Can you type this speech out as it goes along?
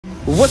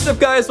What's up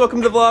guys,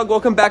 welcome to the vlog,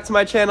 welcome back to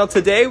my channel.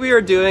 Today we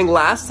are doing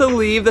last to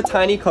leave the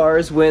tiny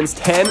cars wins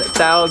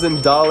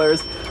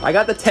 $10,000. I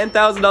got the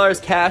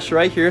 $10,000 cash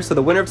right here, so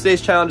the winner of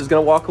today's challenge is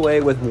gonna walk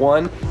away with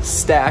one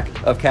stack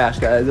of cash,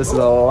 guys. This is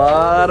a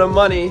lot of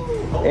money,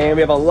 and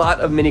we have a lot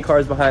of mini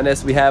cars behind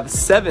us. We have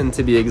 7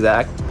 to be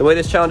exact. The way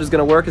this challenge is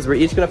gonna work is we're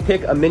each gonna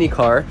pick a mini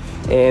car,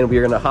 and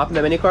we're gonna hop in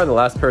the mini car, and the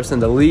last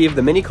person to leave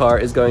the mini car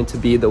is going to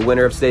be the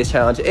winner of today's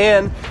challenge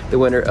and the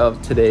winner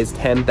of today's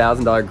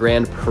 $10,000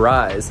 grand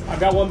prize. I've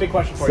got one big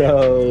question for you.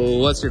 So,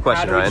 what's your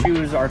question, Ryan? How do we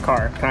choose our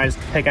car? Can I just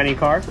pick any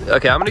car?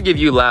 Okay, I'm gonna give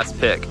you last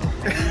pick.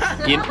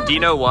 Do you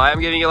know why I'm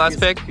giving you last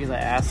pick? Because I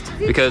asked.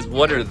 Because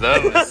what are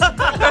those?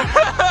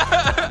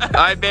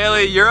 Alright,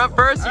 Bailey, you're up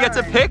first. You get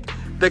to pick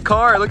the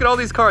car. Look at all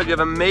these cars. You have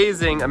an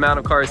amazing amount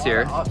of cars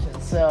here.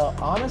 Options. So,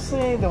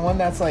 honestly, the one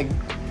that's like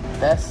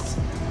best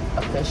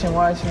efficient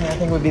wise for me, I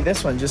think would be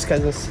this one, just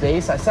because of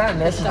space. I sat in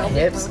this and my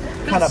hips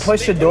kind of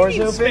push the doors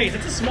open. Space.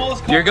 It's the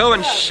smallest car. You're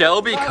going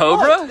Shelby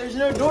Cobra? There's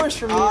no doors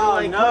for me to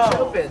like push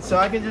open, so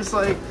I can just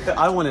like.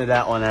 I wanted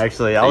that one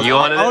actually. I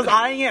was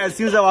eyeing it as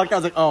soon as I walked out. I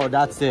was like, oh,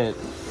 that's it.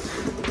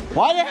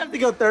 Why do I have to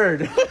go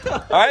third?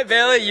 All right,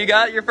 Bailey, you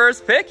got your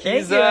first pick.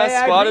 He's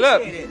squatted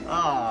up.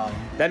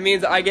 That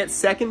means I get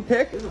second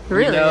pick.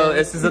 Really? You know,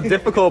 this is a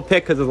difficult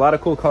pick because there's a lot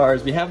of cool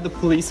cars. We have the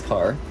police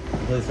car.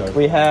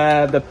 We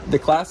have the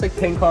classic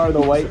pink car,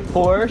 the white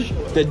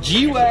Porsche, the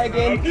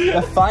G-Wagon,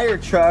 the fire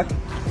truck,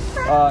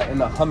 and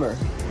the Hummer.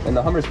 And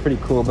the Hummer's pretty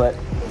cool, but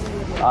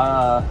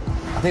I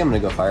think I'm gonna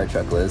go fire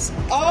truck, Liz.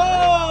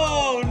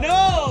 Oh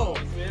no,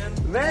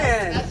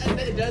 man!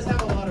 It does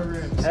have a lot of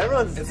room.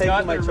 Everyone's taking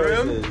my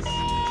choices.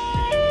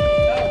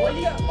 What,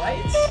 you got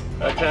lights?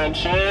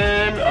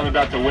 Attention, I'm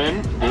about to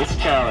win this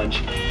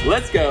challenge.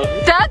 Let's go.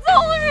 That's the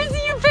only reason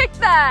you picked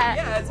that.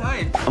 Yeah, that's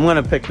hype. I'm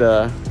gonna pick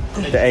the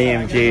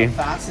AMG.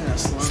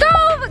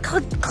 Stop!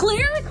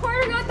 Clearly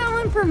Carter got that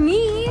one for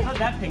me. I thought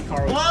that pink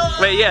car was.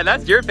 Wait, yeah,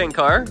 that's your pink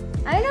car.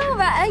 I know,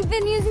 but I've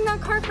been using that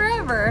car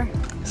forever.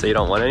 So you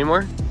don't want it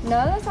anymore?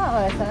 No, that's not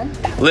what I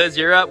said. Liz,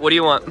 you're up. What do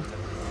you want?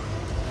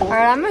 All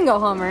right, I'm gonna go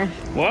Hummer.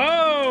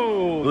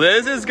 Whoa!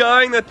 Liz is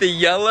going with the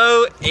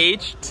yellow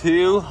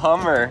H2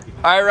 Hummer.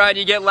 All right, Ryan,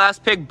 you get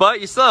last pick, but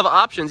you still have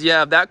options. You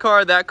have that car,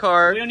 We don't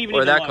even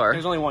or need to that look. car.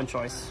 There's only one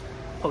choice.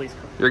 Police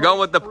car. You're going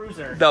with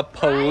Cruiser. the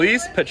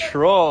police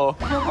patrol.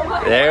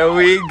 There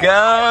we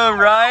go,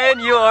 Ryan,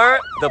 you are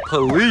the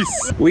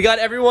police. We got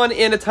everyone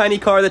in a tiny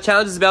car. The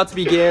challenge is about to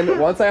begin.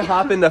 Once I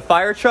hop in the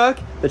fire truck,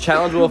 the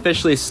challenge will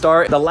officially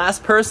start. The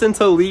last person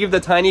to leave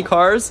the tiny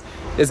cars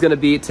is gonna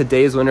be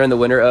today's winner and the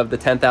winner of the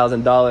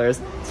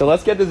 $10,000. So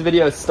let's get this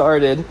video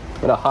started.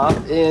 I'm gonna hop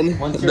in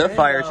the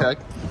fire truck.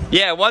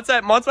 Yeah, once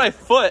my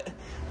foot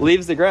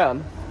leaves the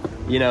ground,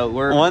 you know,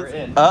 we're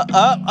in.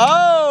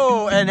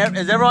 Oh, and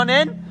is everyone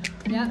in?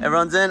 Yeah.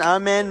 Everyone's in.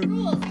 I'm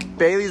in.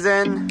 Bailey's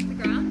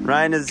in.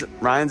 Ryan's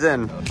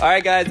in. All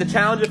right, guys, the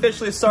challenge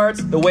officially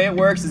starts. The way it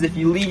works is if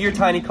you leave your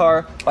tiny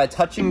car by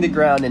touching the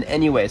ground in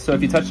any way. So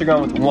if you touch the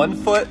ground with 1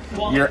 foot,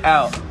 you're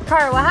out.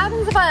 Carter, what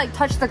happens if I like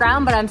touch the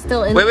ground but I'm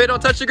still in? Wait,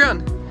 don't touch the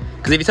ground.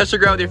 Because if you touch the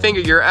ground with your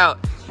finger, you're out.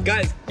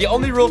 Guys, the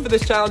only rule for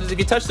this challenge is if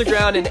you touch the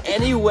ground in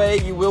any way,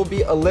 you will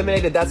be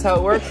eliminated. That's how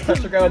it works.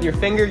 Touch the ground with your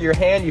finger, your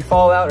hand, you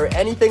fall out, or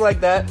anything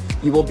like that,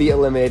 you will be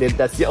eliminated.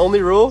 That's the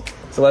only rule.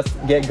 So let's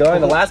get going.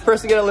 The last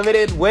person to get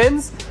eliminated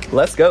wins.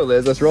 Let's go,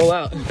 Liz. Let's roll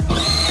out.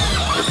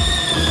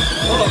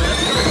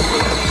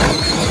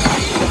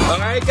 All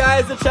right,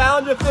 guys, the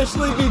challenge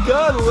officially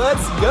begun.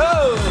 Let's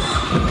go.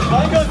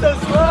 Mine goes so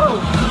slow.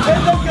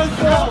 His goes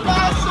slow.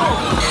 Faster.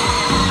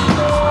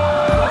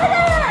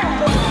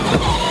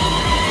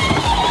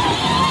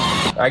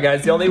 All right,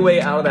 guys, the only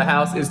way out of the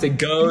house is to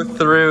go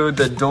through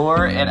the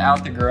door and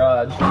out the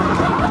garage.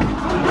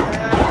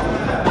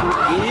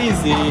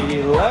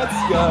 Easy, let's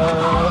go.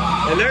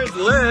 And there's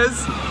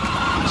Liz.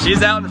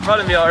 She's out in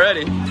front of me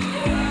already.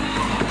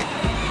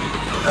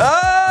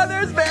 Oh,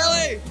 there's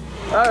Bailey.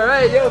 All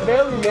right, yo,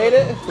 Bailey made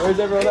it. Where's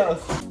everyone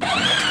else?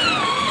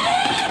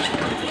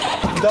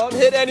 Don't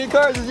hit any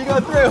cars as you go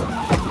through.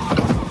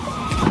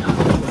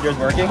 Is yours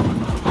working?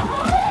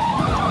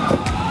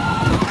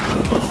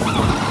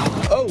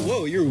 Oh,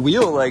 whoa, your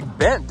wheel like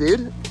bent,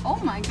 dude. Oh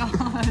my gosh.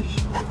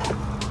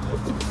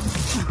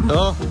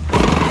 Oh.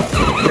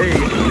 Hey.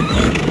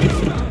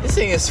 This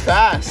thing is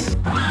fast.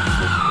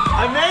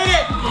 I made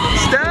it!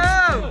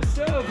 Stove!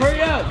 Stove,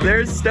 hurry up!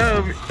 There's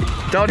Stove.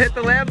 Don't hit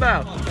the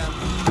Lambo.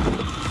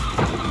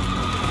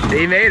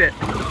 He made it.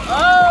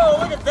 Oh,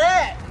 look at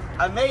that!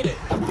 I made it.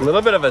 A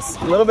little bit of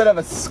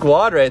a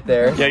squad right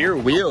there. Yeah, your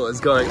wheel is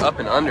going up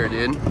and under,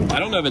 dude. I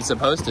don't know if it's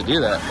supposed to do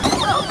that.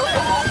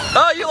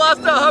 Oh, you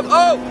lost a hub.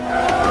 Oh!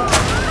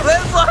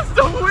 Liz lost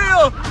a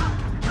wheel!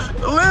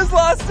 Liz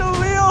lost a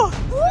wheel!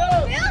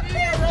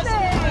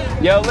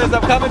 Yo, Liz,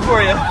 I'm coming for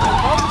you.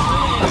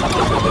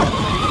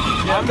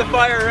 I'm the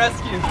fire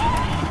rescue.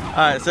 All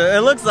right, so it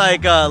looks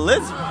like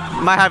Liz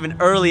might have an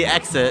early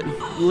exit.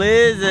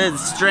 Liz is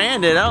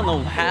stranded. I don't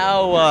know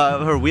how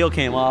her wheel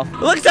came off.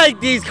 It looks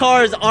like these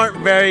cars aren't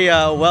very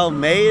well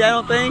made, I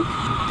don't think.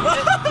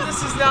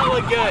 This does not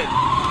look good.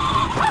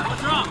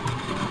 What's wrong?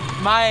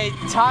 My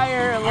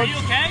tire Are looks. you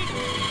okay?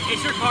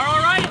 Is your car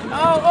all right?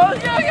 Oh,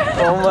 yeah.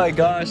 Oh my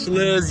gosh,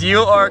 Liz, you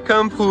are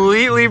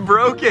completely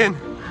broken.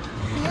 Can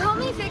you help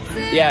me fix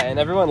it? Yeah, and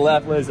everyone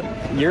left. Liz,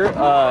 you're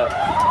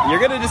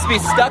gonna just be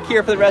stuck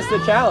here for the rest of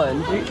the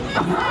challenge.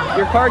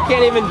 Your car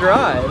can't even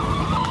drive.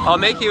 I'll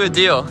make you a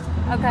deal.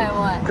 Okay,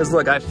 what? Because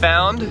look, I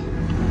found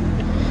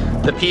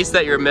the piece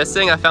that you're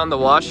missing. I found the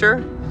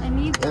washer. I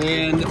need that.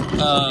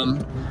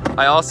 And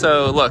I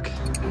also, look,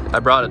 I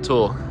brought a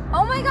tool.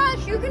 Oh my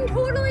gosh, you can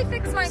totally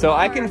fix my So car.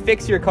 I can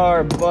fix your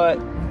car, but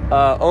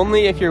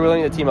only if you're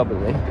willing to team up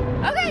with me.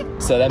 Okay.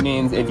 So that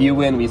means if you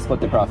win, we split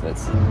the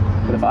profits.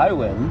 But if I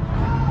win,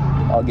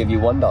 I'll give you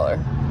 $1.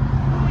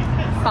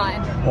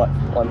 Fine. What?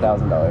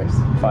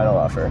 $1,000. Final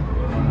offer.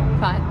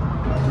 Fine.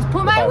 Just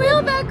put my I wheel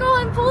win. back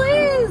on,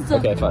 please.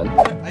 Okay, fine.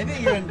 I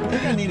think you're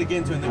gonna need to get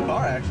into a new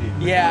car, actually.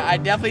 Yeah, I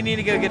definitely need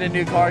to go get a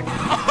new car. Maybe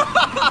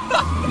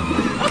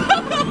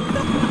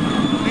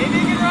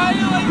you can ride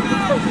it like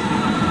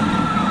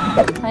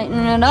this.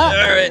 Tighten it up.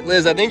 All right,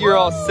 Liz, I think you're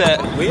all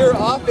set. We are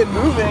off and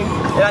moving.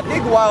 And I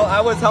think while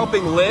I was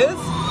helping Liz,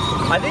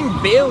 I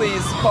think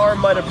Bailey's car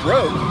might have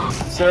broke.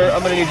 Sir,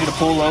 I'm gonna need you to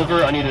pull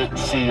over. I need to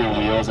see your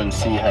wheels and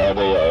see how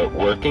they are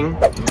working.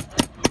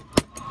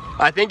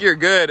 I think you're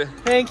good.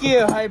 Thank you,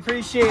 I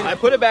appreciate it. I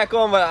put it back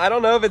on, but I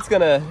don't know if it's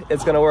gonna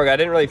work. I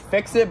didn't really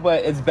fix it,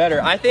 but it's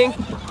better. I think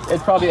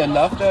it's probably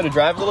enough though to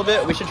drive a little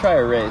bit. We should try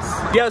a race.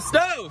 Yo,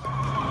 Stove!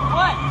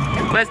 What?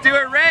 Let's do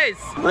a race.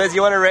 Liz,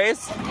 you want a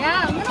race?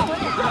 Yeah, I'm gonna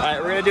win. All right,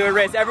 we're gonna do a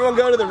race. Everyone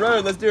go to the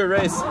road. Let's do a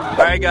race. All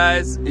right,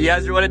 guys. You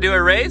guys want to do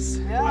a race?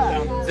 Yeah.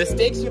 The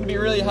stakes are gonna be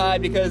really high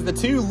because the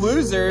two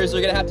losers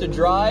are gonna have to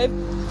drive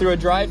through a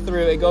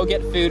drive-through and go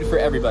get food for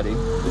everybody.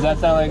 Does that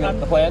sound like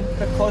the plan?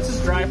 The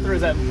closest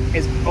drive-through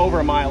is over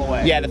a mile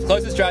away. Yeah, the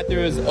closest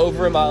drive-through is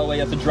over a mile away.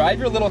 You have to drive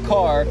your little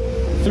car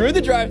through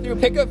the drive-through,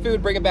 pick up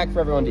food, bring it back for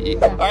everyone to eat.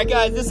 All right,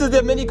 guys, this is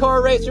the mini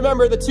car race.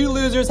 Remember, the two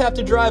losers have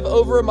to drive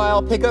over a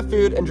mile, pick up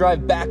food, and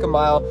drive back a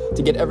mile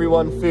to get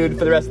everyone food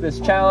for the rest of this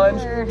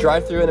challenge.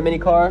 Drive through in a mini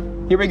car.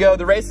 Here we go.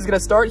 The race is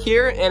gonna start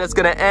here, and it's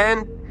gonna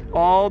end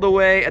all the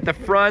way at the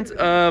front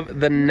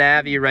of the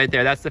Navy right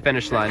there. That's the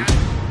finish line.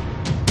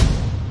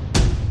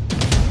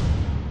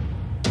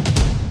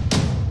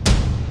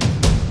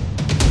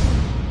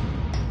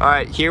 All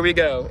right, here we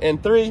go. In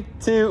 3,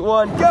 2,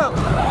 1, go!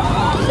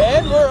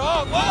 And we're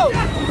off. Whoa!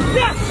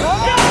 Yes!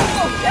 Oh,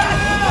 yes!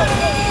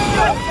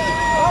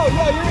 Oh,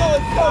 no, you're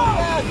going so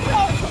fast.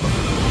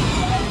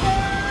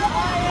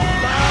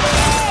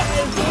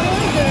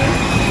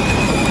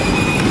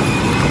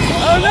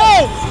 Oh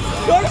no!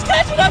 George's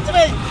catching up to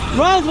me!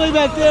 Ryan's way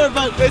back there,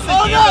 but This is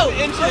oh game no!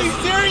 of inches. Are you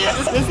serious?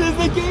 This is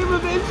the game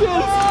of inches.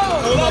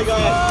 Oh my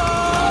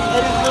god!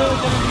 It is literally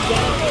gonna be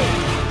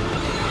dead.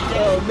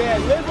 Oh man,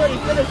 Liz already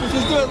finished.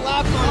 She's doing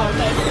laps on our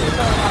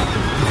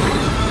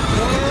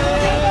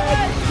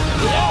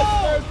yes,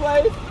 third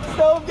place.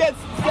 Stove gets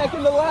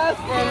second to last,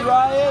 and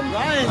Ryan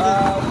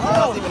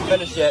doesn't even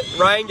finish yet.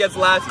 Ryan gets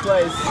last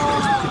place.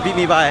 You beat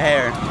me by a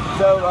hair.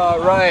 So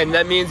Ryan,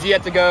 that means you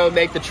have to go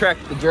make the trek,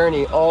 the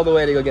journey, all the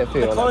way to go get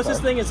food. The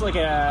closest thing is like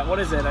a, what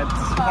is it? It's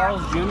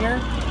Carl's Jr.?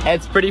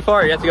 It's pretty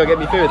far. You have to go get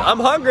me food. I'm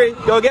hungry.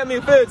 Go get me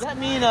food. Does that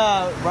mean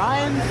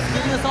Ryan's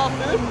giving us all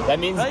food? That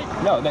means Right?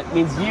 no. That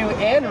means you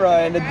and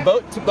Ryan,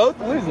 both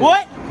losers.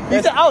 What?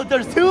 You said, oh,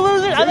 there's two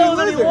losers? I thought it was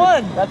only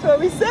one. That's what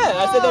we said.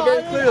 I said that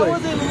very I clearly.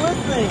 wasn't even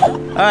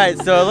listening. All right,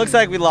 so it looks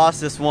like we lost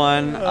this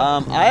one.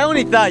 I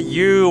only thought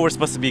you were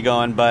supposed to be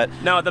going, but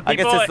No, the people, I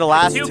guess it's the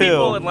last two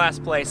people in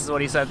last place is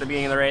what he said at the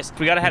beginning of the race.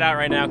 We gotta head out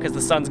right now because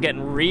the sun's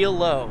getting real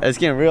low. It's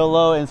getting real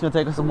low and it's gonna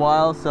take us a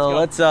while, so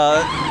let's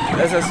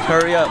just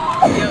hurry up.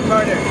 Yeah,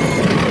 Carter.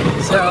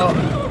 So,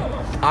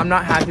 I'm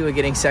not happy with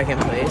getting second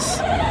place.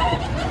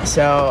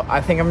 So, I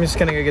think I'm just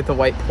gonna go get the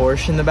white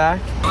Porsche in the back.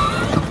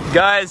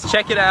 Guys,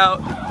 check it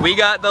out. We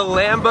got the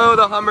Lambo,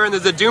 the Hummer, and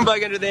there's a dune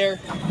buggy under there.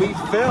 We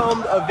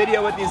filmed a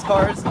video with these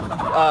cars,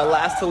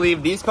 last to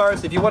leave these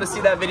cars. If you want to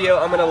see that video,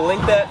 I'm gonna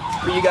link that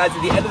for you guys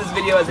at the end of this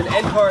video as an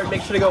end card.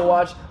 Make sure to go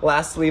watch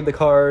last to leave the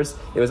cars.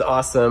 It was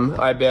awesome. All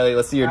right, Bailey,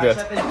 let's see your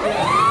drift.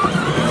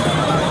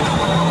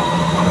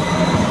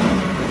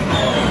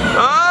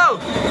 Oh!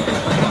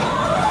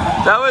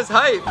 That was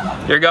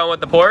hype. You're going with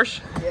the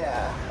Porsche?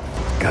 Yeah.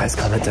 Guys,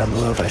 comment down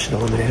below if I should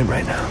eliminate him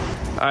right now.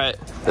 All right,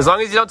 as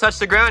long as you don't touch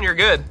the ground, you're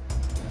good.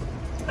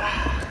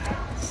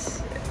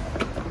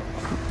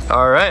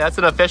 All right, that's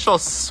an official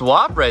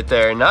swap right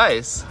there.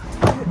 Nice.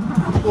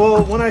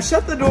 Well, when I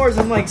shut the doors,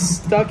 I'm like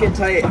stuck it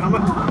tight.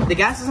 The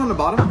gas is on the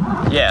bottom?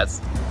 Yeah,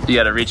 you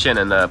gotta reach in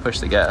and push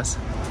the gas.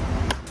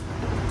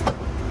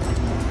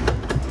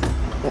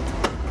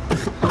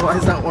 Why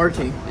is that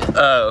working?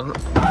 Oh,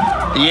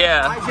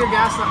 yeah. Why is the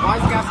gas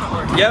not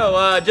working?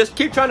 Yo, just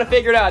keep trying to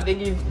figure it out. I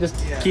think you just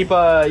keep,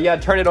 yeah,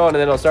 turn it on and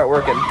then it'll start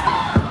working.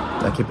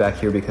 I keep back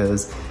here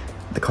because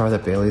the car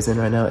that Bailey's in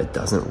right now, it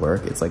doesn't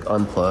work. It's like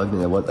unplugged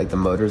and like the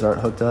motors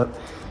aren't hooked up.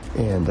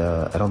 And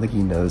I don't think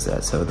he knows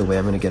that. So the way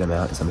I'm gonna get him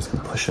out is I'm just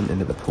gonna push him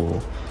into the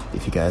pool.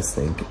 If you guys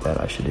think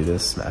that I should do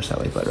this, smash that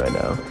like button right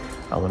now.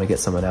 I want to get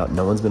someone out.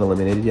 No one's been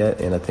eliminated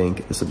yet, and I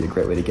think this would be a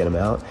great way to get him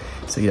out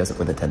so he doesn't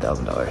win the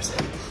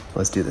 $10,000.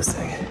 Let's do this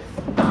thing.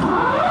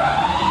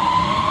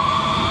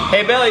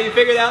 Hey, Billy, you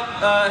figured out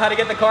how to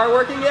get the car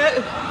working yet?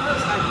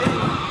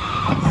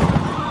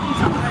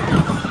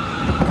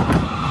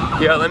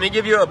 Yeah, let me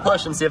give you a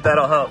push and see if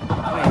that'll help.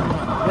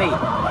 Wait.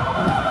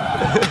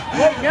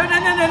 Wait, no.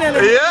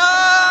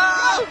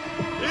 Yeah!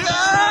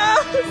 Yeah!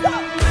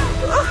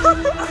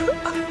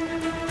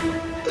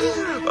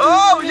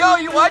 Oh, yo,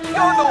 why'd you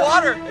go in the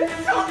water?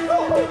 It's so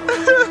cool.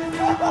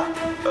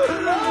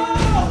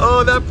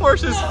 Oh, that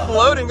Porsche is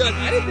floating.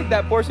 I didn't think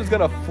that Porsche was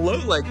gonna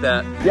float like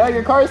that. Yeah,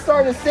 your car is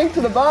starting to sink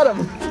to the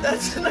bottom.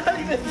 That's not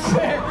even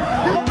fair.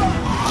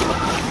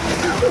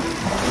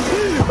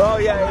 Oh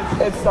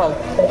yeah, it's sunk.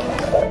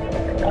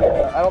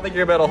 I don't think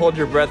you're gonna be able to hold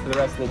your breath for the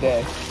rest of the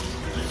day.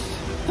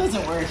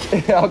 Doesn't work.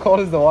 How cold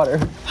is the water?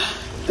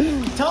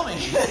 Tell me.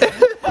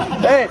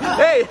 Hey,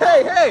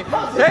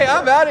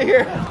 I'm out of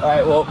here. All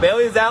right, well,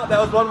 Bailey's out. That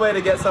was one way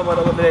to get someone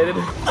eliminated.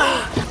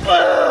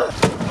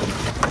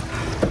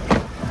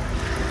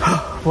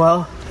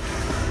 Well,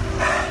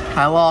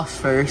 I lost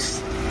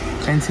first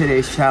in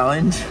today's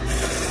challenge.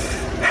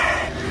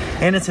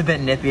 And it's a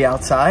bit nippy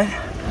outside,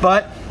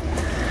 but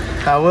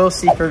I will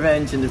seek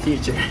revenge in the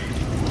future.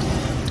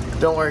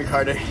 Don't worry,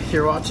 Carter, if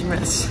you're watching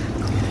this,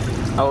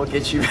 I will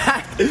get you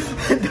back.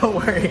 Don't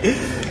worry.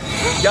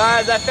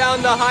 Guys, I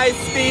found the high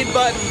speed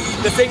button.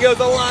 This thing goes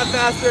a lot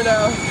faster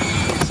now.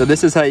 So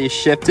this is how you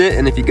shift it,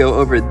 and if you go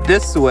over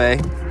this way,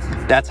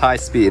 that's high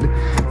speed.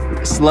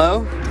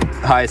 Slow,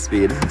 high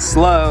speed.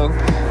 Slow,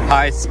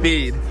 high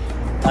speed.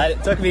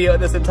 It took me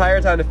this entire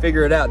time to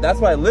figure it out. That's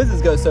why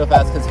Liz's goes so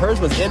fast, because hers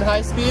was in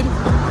high speed,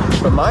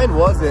 but mine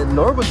wasn't,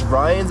 nor was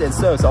Ryan's, and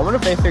so I wonder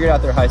if they figured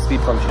out their high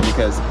speed function,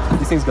 because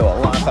these things go a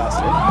lot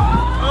faster.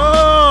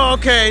 Oh,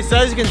 okay, so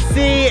as you can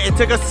see, it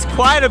took us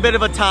quite a bit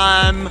of a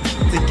time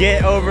to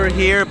get over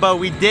here, but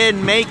we did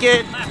make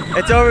it.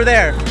 It's over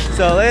there.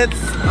 So let's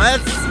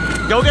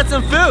go get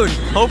some food.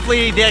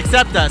 Hopefully they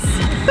accept us.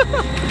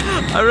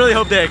 I really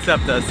hope they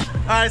accept us.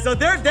 All right, so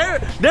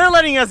they're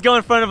letting us go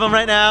in front of them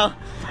right now.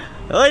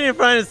 The lady in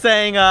front is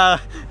saying,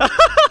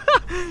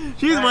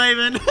 she's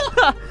waving.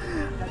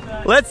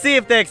 Let's see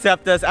if they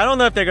accept us. I don't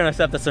know if they're gonna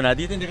accept us or not.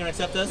 Do you think they're gonna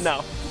accept us?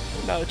 No,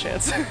 not a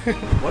chance.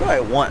 What do I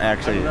want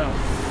actually? I don't know.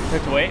 We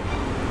have to wait.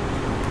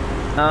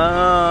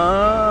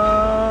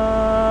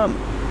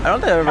 I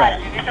don't think I've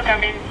ever. You need to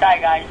come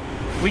inside, guys.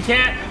 We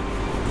can't.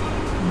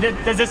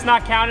 Does this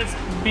not count as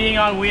being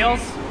on wheels?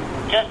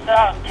 Just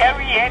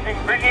carry it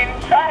and bring it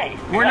inside.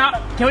 We're not.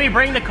 Can we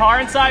bring the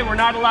car inside? We're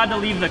not allowed to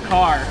leave the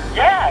car.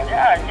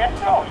 Yeah, just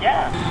so,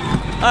 yeah.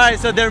 All right,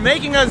 so they're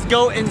making us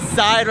go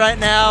inside right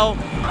now.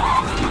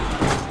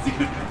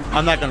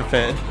 I'm not gonna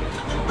fit.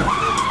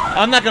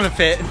 I'm not gonna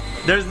fit.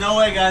 There's no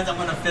way, guys, I'm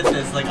gonna fit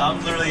this. Like,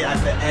 I'm literally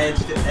at the edge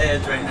to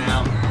edge right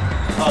now.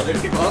 Oh,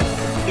 there's people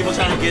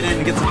trying to get in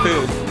and get some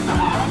food.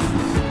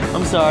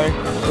 I'm sorry.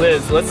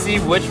 Liz, let's see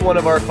which one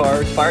of our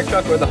cars, fire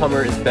truck or the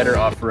Hummer, is better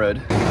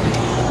off-road.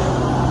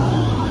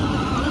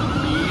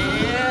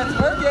 Yeah, it's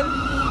working.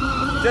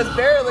 Just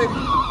barely.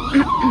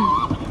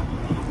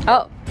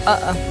 Oh,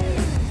 uh-oh.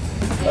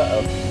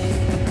 Uh-oh.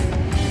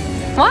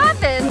 What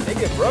happened? I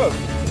think it broke.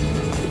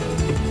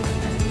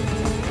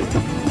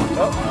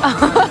 Oh.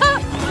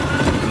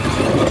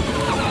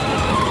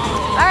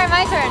 All right,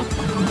 my turn.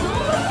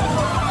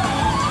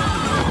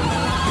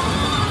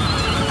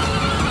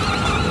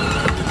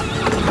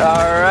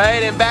 All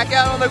right, and back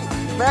out on the,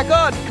 back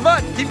on. Come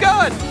on, keep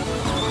going.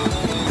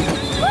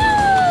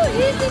 Woo!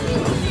 Easy.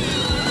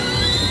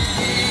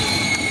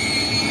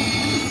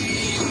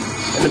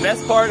 And the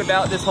best part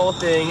about this whole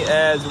thing,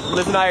 as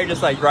Liz and I are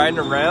just like riding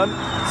around,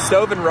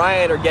 Stove and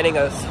Ryan are getting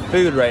us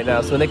food right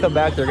now. So when they come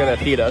back, they're gonna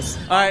feed us.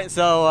 All right,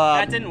 so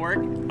That didn't work.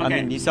 Okay. I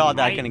mean, you saw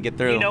that I couldn't get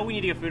through. You know we need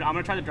to get food. I'm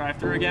gonna try the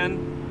drive-through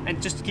again,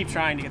 and just keep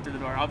trying to get through the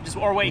door.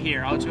 Or wait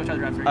here. I'll just go try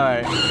the drive-through. All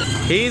right,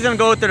 he's gonna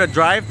go through the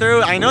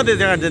drive-through. I know that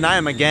they're gonna deny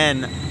him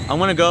again. I'm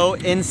gonna go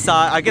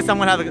inside. I guess I'm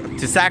gonna have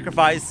to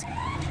sacrifice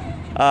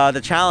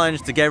the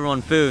challenge to get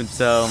everyone food.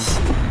 So,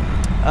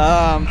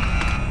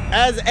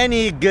 as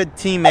any good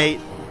teammate,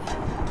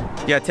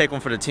 you gotta take one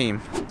for the team.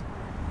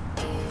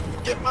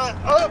 Get mine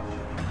up.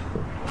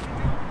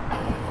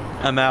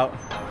 I'm out.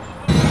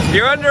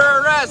 You're under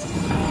arrest.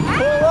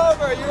 Pull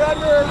over, you're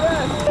under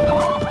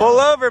arrest. Pull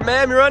over,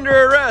 ma'am, you're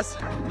under arrest.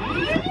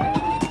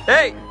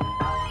 Hey,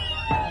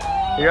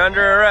 you're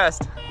under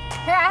arrest.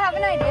 Here, I have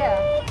an idea.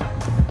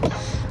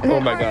 Oh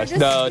my gosh,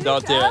 no,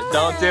 don't do it.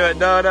 Don't do it.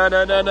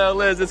 No,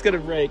 Liz, it's gonna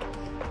break.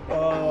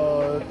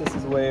 Oh, this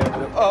is way over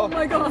the, oh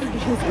my gosh.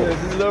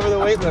 This is over the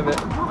weight limit.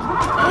 Oh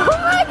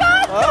my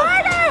God,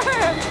 Carter!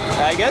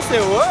 I guess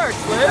it works,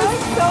 Liz. That was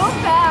so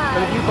fast.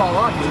 But if you fall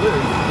off, you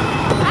lose.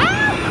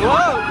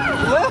 Whoa,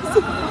 Liz!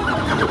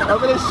 I'm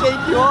gonna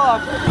shake you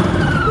off.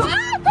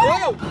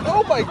 Whoa!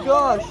 Oh my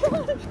gosh!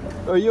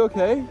 Are you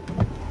okay?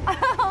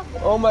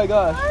 Oh my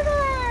gosh.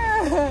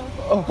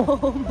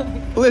 Oh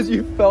my. Liz,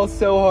 you fell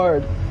so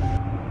hard.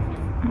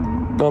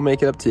 I'll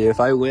make it up to you. If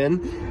I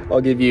win,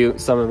 I'll give you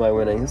some of my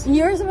winnings.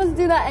 You were supposed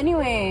to do that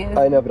anyways.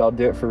 I know, but I'll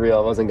do it for real.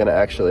 I wasn't gonna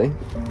actually.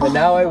 But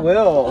now I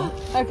will.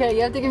 Okay,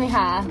 you have to give me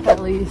half at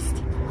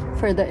least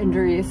for the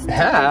injuries.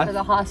 Half? For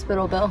the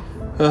hospital bill.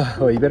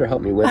 Well, you better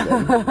help me win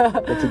then. We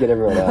have to get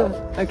everyone out.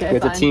 Okay, We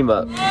have to team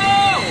up.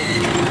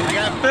 I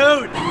got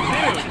food.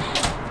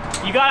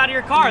 Dude, you got out of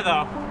your car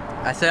though.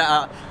 I said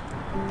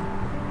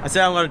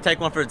I'm gonna take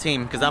one for the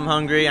team because I'm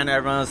hungry. I know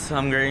everyone's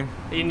hungry.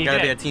 You Gotta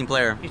did. be a team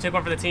player. You took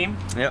one for the team?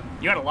 Yep.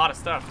 You had a lot of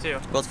stuff too.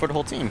 Well, it's for the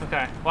whole team.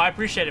 Okay. Well, I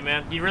appreciate it,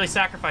 man. You really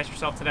sacrificed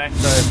yourself today.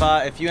 So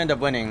if you end up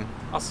winning,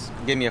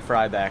 give me a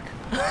fry back.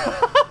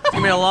 It's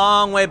gonna be a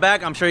long way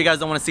back. I'm sure you guys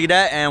don't want to see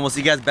that, and we'll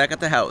see you guys back at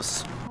the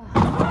house.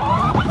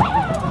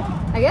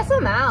 I guess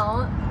I'm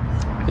out,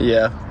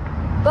 Yeah.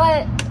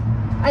 but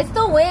I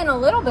still win a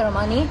little bit of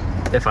money.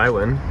 If I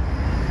win.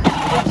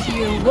 Which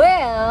you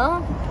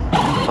will.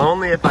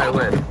 Only if I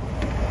win.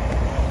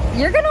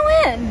 You're gonna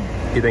win.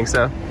 You think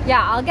so?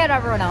 Yeah, I'll get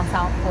everyone else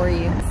out for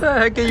you. What the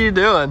heck are you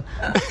doing?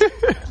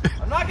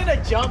 I'm not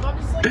gonna jump. I'm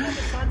just looking at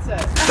the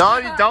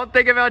sunset. Don't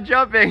think about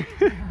jumping.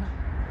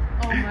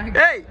 Oh my god.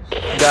 Hey!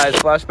 Guys,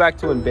 flashback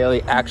to when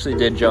Bailey actually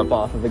did jump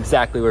off of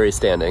exactly where he's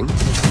standing.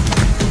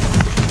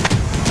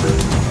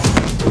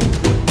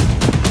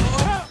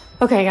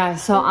 Okay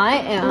guys, so I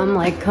am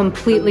like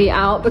completely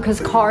out because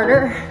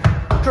Carter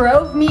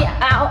drove me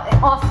out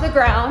off the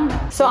ground.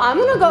 So I'm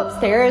gonna go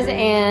upstairs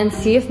and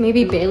see if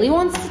maybe Bailey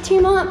wants to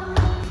team up.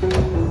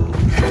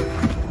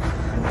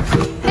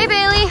 Hey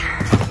Bailey.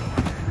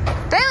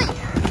 Bailey!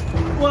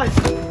 What?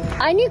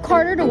 I need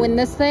Carter to win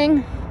this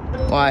thing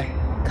Why?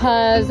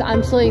 because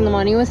I'm splitting the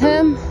money with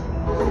him.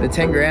 The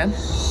 10 grand?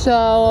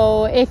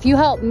 So if you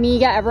help me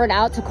get everyone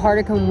out so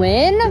Carter can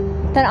win,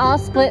 then I'll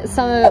split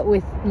some of it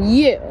with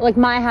you, like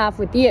my half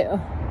with you.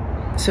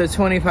 So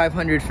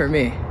 2,500 for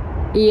me.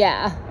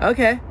 Yeah.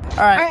 Okay. All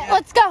All right. right,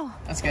 let's go.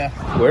 Let's go.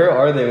 Where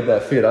are they with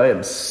that food? I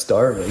am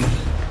starving.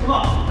 Come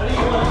on. What do you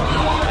want?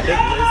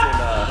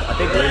 I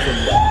think Liz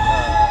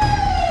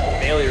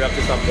and Bailey are up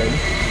to something.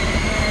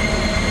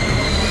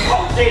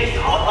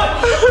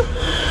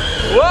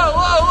 Whoa,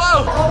 whoa,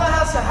 whoa! All that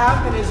has to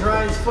happen is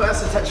Ryan's foot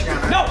has to touch the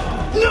ground. No!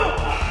 No!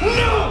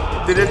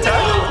 No! Did it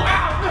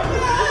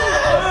touch?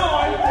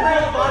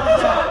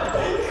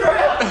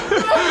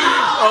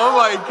 Oh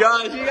my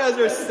gosh, you guys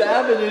are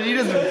savages. You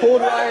just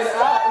pulled Ryan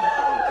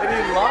out and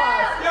he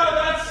lost. Yo,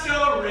 that's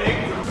so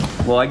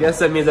rigged. Well, I guess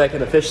that means I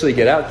can officially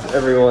get out.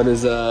 Everyone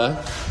is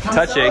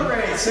touching.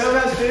 So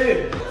has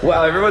food.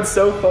 Wow, everyone's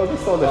so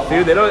focused on the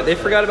food. They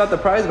forgot about the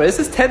prize money. This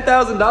is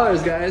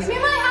 $10,000, guys. Give me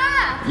my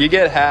half. You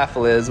get half,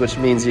 Liz, which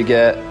means you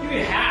get You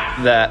get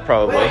half. that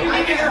probably.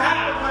 I get her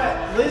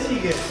half. What? Lizzie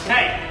gets.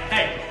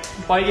 Hey,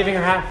 why are you giving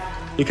her half?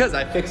 Because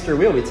I fixed her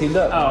wheel, we teamed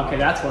up. Oh, okay,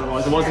 that's what it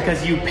was. It wasn't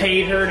because you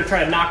paid her to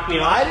try to knock me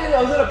off.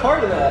 I wasn't a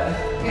part of that.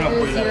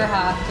 Here's your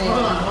half,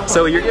 baby.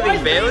 So you're Why giving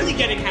is Bailey?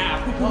 getting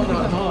half? Hold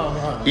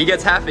on. He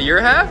gets half of your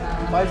half?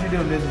 Why'd you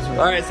do business with me?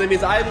 All right, so that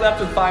means I left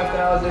with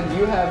 5,000.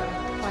 You have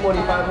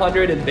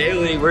 2,500, and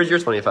Bailey, where's your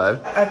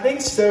 25? I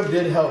think Stove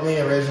did help me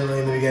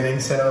originally in the beginning,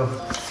 so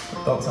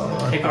don't tell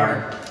anyone. Hey,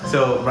 Carter.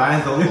 So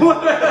Ryan's the only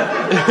one.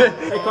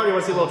 Hey, Carter, you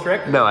want to see a little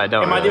trick? No, I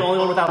don't. Am I the really. only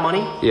one without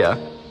money? Yeah.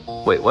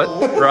 Wait, what?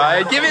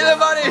 Ryan, give me the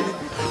money!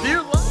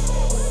 You